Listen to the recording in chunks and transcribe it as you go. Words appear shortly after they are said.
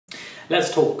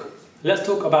Let's talk. Let's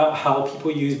talk about how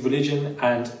people use religion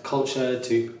and culture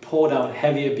to pour down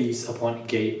heavy abuse upon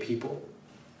gay people.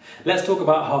 Let's talk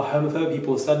about how homophobic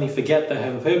people suddenly forget their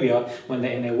homophobia when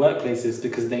they're in their workplaces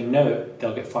because they know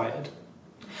they'll get fired.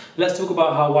 Let's talk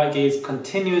about how white gays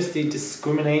continuously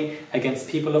discriminate against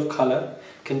people of colour,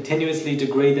 continuously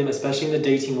degrade them, especially in the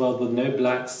dating world with no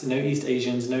blacks, no East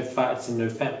Asians, no fats and no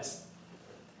femmes.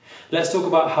 Let's talk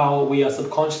about how we are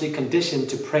subconsciously conditioned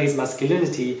to praise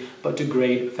masculinity but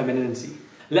degrade femininity.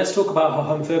 Let's talk about how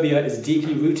homophobia is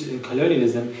deeply rooted in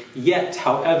colonialism, yet,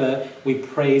 however, we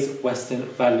praise Western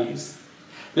values.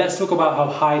 Let's talk about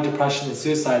how high depression and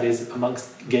suicide is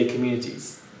amongst gay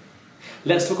communities.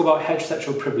 Let's talk about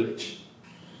heterosexual privilege.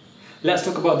 Let's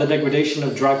talk about the degradation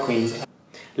of drag queens.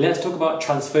 Let's talk about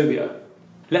transphobia.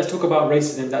 Let's talk about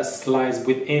racism that lies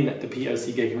within the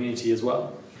POC gay community as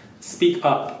well. Speak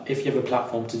up if you have a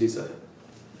platform to do so.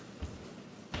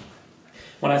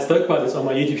 When I spoke about this on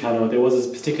my YouTube channel, there was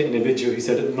this particular individual who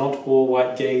said, not all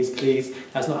white gays, please,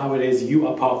 that's not how it is, you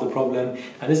are part of the problem.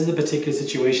 And this is a particular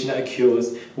situation that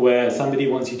occurs where somebody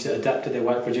wants you to adapt to their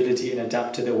white fragility and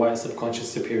adapt to their white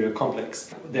subconscious superior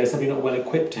complex. They're simply not well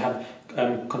equipped to have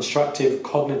constructive,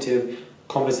 cognitive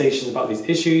conversations about these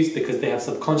issues because they have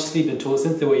subconsciously been taught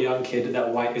since they were a young kid that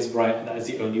white is right and that is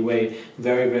the only way.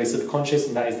 Very, very subconscious,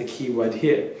 and that is the key word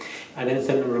here. And then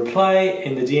sent a reply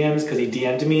in the DMs because he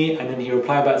DM'd me, and then he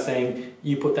replied back saying,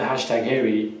 you put the hashtag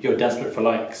hairy, you're desperate for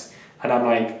likes. And I'm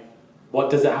like, what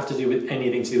does it have to do with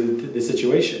anything to do with the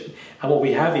situation? And what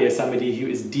we have here is somebody who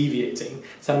is deviating,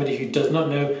 somebody who does not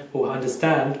know or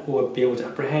understand or be able to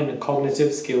apprehend the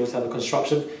cognitive skills to have a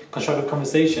constructive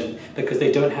conversation because they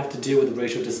don't have to deal with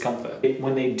racial discomfort.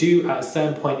 When they do, at a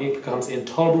certain point, it becomes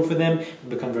intolerable for them, they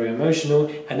become very emotional,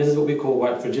 and this is what we call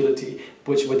white fragility,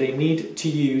 which they need to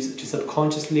use to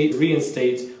subconsciously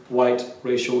reinstate white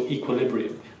racial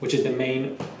equilibrium, which is the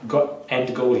main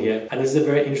end goal here. And this is a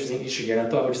very interesting issue here. I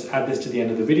thought I would just add this to the end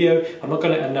of the video. I'm not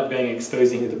going to end up going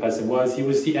exposing who the person was.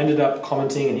 He ended up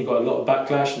commenting and he got a lot of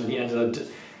backlash, and he ended up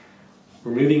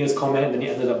removing his comment, and then he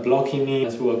ended up blocking me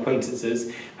as we were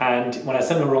acquaintances. And when I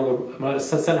sent him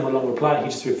a long reply, he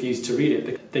just refused to read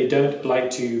it. They don't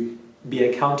like to be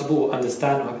accountable or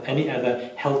understand or have any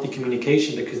other healthy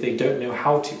communication because they don't know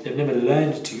how to. They've never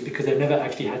learned to because they've never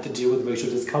actually had to deal with racial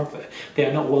discomfort. They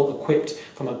are not well equipped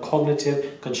from a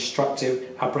cognitive,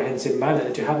 constructive, apprehensive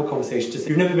manner to have a conversation.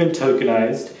 You've never been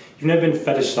tokenized, you've never been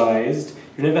fetishized,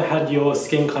 you've never had your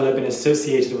skin color been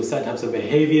associated with certain types of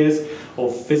behaviors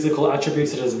or physical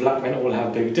attributes such as black men all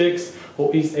have big dicks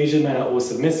or East Asian men are all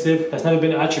submissive. That's never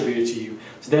been attributed to you.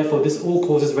 So therefore, this all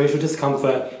causes racial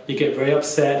discomfort. You get very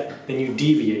upset, then you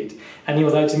deviate. And he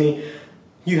was like to me,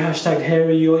 you hashtag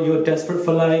hairy, you're desperate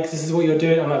for likes, this is what you're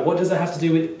doing. I'm like, what does that have to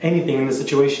do with anything in the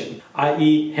situation?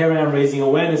 I.e., here I am raising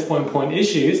awareness for important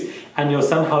issues, and you're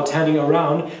somehow turning it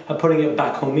around and putting it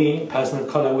back on me, person of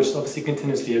colour, which obviously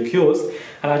continuously occurs.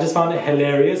 And I just found it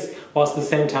hilarious, whilst at the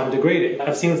same time degrading.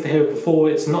 I've seen this behaviour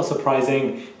before, it's not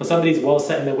surprising. When somebody's well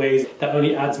set in their ways, that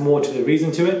only adds more to the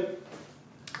reason to it.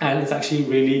 And it's actually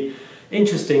really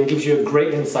interesting, gives you a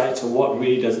great insight to what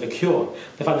really does occur.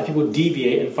 The fact that people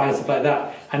deviate and find stuff like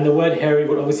that. And the word hairy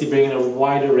would obviously bring in a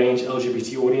wider range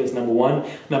LGBT audience, number one.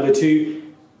 Number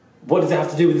two, what does it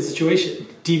have to do with the situation?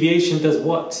 Deviation does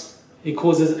what? It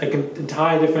causes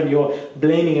you're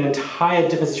blaming an entire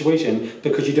different situation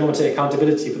because you don't want to take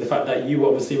accountability for the fact that you were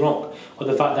obviously wrong, or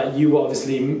the fact that you were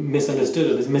obviously misunderstood,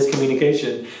 or there's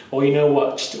miscommunication, or you know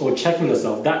what, or checking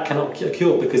yourself. That cannot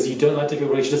occur because you don't like to feel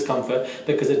racial discomfort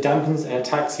because it dampens and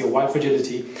attacks your white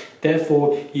fragility.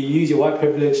 Therefore, you use your white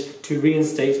privilege to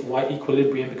reinstate white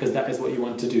equilibrium because that is what you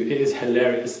want to do. It is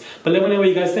hilarious. But let me know what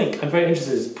you guys think. I'm very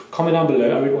interested. Comment down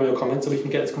below. I read all your comments so we can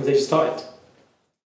get this conversation started.